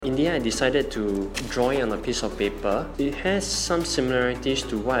I decided to draw it on a piece of paper. It has some similarities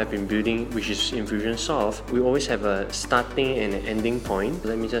to what I've been building, which is Infusionsoft. We always have a starting and an ending point.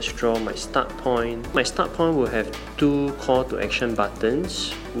 Let me just draw my start point. My start point will have two call to action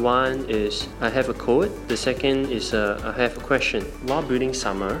buttons. One is I have a code. The second is I have a question. While building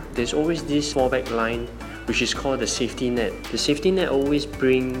Summer, there's always this fallback line which is called the safety net. The safety net always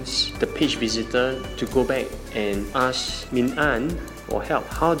brings the page visitor to go back and ask Min An for help.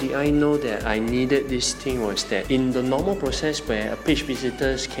 How did I know that I needed this thing was that in the normal process where a page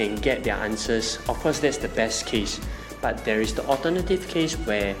visitors can get their answers, of course that's the best case. But there is the alternative case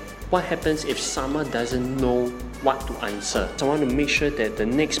where what happens if Summer doesn't know what to answer. So I want to make sure that the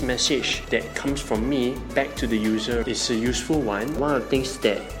next message that comes from me back to the user is a useful one. One of the things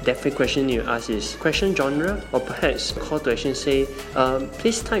that free question you ask is question genre, or perhaps call to action say,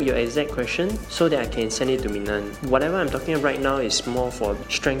 please type your exact question so that I can send it to Minan. Whatever I'm talking about right now is more for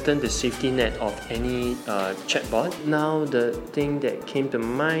strengthen the safety net of any chatbot. Now the thing that came to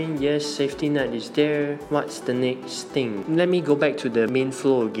mind, yes, safety net is there. What's the next thing? Let me go back to the main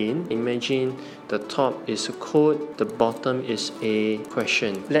flow again. Imagine the top is a code, the bottom is a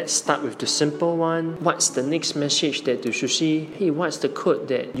question. Let's start with the simple one. What's the next message that you should see? Hey, what's the code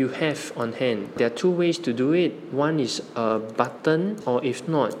that you have on hand? There are two ways to do it. One is a button, or if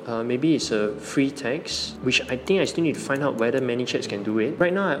not, maybe it's a free text, which I think I still need to find out whether ManyChats can do it.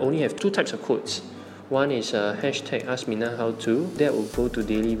 Right now, I only have two types of codes. One is hashtag Ask Minan How To. That will go to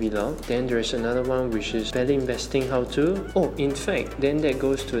Daily Vlog. Then there is another one which is Value Investing How To. Oh, in fact, then that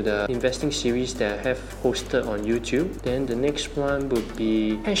goes to the investing series that I have hosted on YouTube. Then the next one would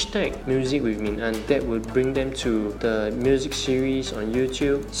be hashtag Music with Minan. That would bring them to the music series on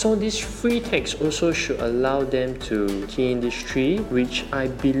YouTube. So this free text also should allow them to key in this tree, which I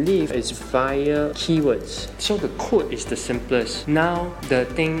believe is via keywords. So the code is the simplest. Now the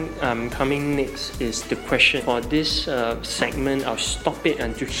thing coming next is the question. For this segment, I'll stop it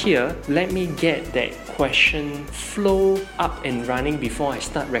until here. Let me get that question flow up and running before I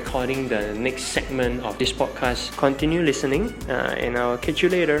start recording the next segment of this podcast. Continue listening and I'll catch you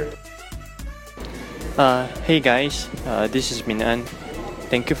later. Hey guys, this is Minan.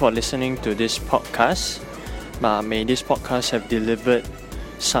 Thank you for listening to this podcast. May this podcast have delivered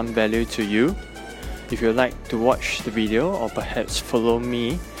some value to you. If you'd like to watch the video or perhaps follow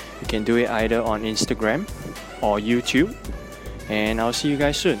me, you can do it either on Instagram or YouTube. And I'll see you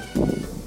guys soon.